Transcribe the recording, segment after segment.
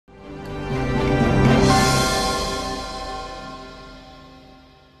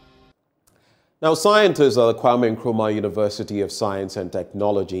Now, scientists at the Kwame Nkrumah University of Science and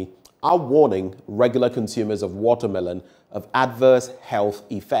Technology are warning regular consumers of watermelon of adverse health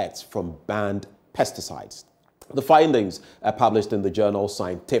effects from banned pesticides. The findings published in the journal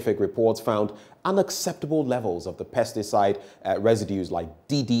Scientific Reports found unacceptable levels of the pesticide residues like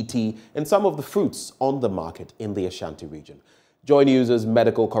DDT in some of the fruits on the market in the Ashanti region. Joy News'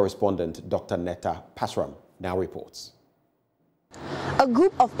 medical correspondent Dr. Netta Pasram now reports. A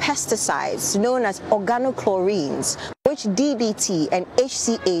group of pesticides known as organochlorines, which DDT and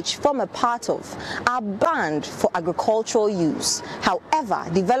HCH form a part of, are banned for agricultural use. However,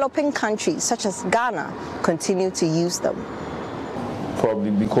 developing countries such as Ghana continue to use them.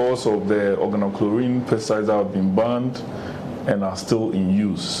 Probably because of the organochlorine, pesticides have been banned and are still in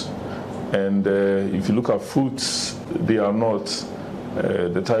use. And if you look at fruits, they are not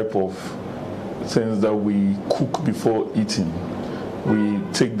the type of things that we cook before eating. We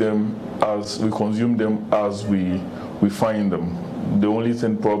take them as we consume them as we find them. The only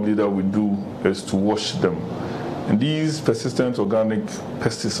thing probably that we do is to wash them. And these persistent organic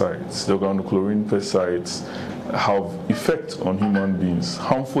pesticides, the organochlorine pesticides, have effect on human beings,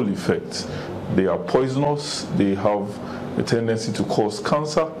 harmful effects. They are poisonous, they have a tendency to cause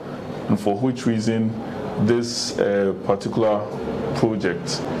cancer, and for which reason this particular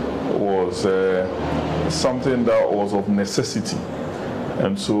project was something that was of necessity.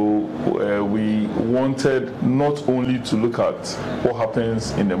 And so we wanted not only to look at what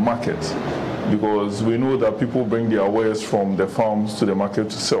happens in the market, because we know that people bring their wares from the farms to the market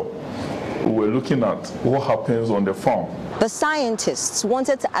to sell. We were looking at what happens on the farm. The scientists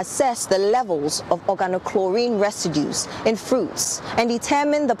wanted to assess the levels of organochlorine residues in fruits and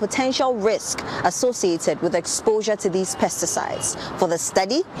determine the potential risk associated with exposure to these pesticides. For the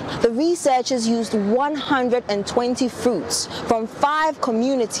study, the researchers used 120 fruits from 5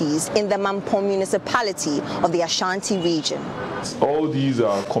 communities in the Mampong municipality of the Ashanti region. All these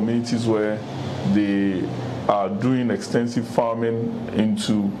are communities where they are doing extensive farming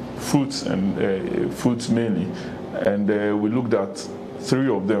into fruits and fruits mainly. And we looked at 3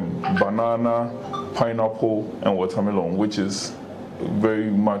 of them: banana, pineapple, and watermelon, which is very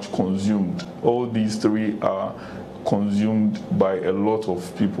much consumed. All these 3 are consumed by a lot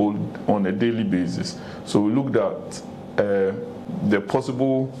of people on a daily basis. So we looked at the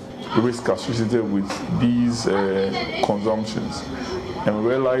possible risk associated with these consumptions and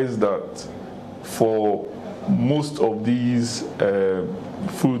realized that for most of these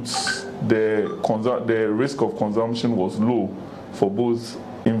fruits, the risk of consumption was low for both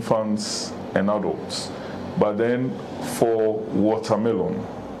infants and adults. But then for watermelon,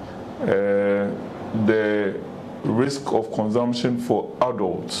 the risk of consumption for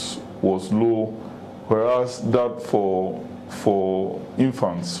adults was low, whereas that for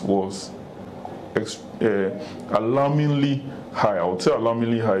infants was alarmingly high. I would say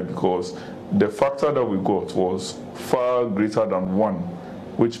alarmingly high because the factor that we got was far greater than 1,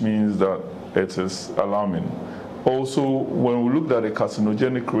 which means that it is alarming. Also, when we looked at the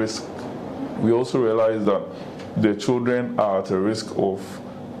carcinogenic risk, we also realized that the children are at a risk of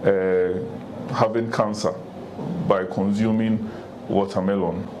having cancer by consuming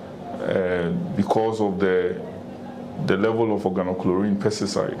watermelon because of the level of organochlorine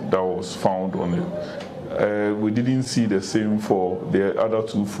pesticide that was found on it. We didn't see the same for the other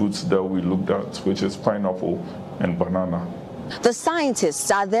 2 fruits that we looked at, which is pineapple and banana. The scientists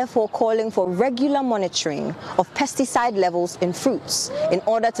are therefore calling for regular monitoring of pesticide levels in fruits in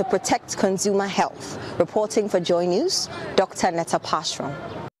order to protect consumer health. Reporting for Joy News, Dr. Netta Pasram.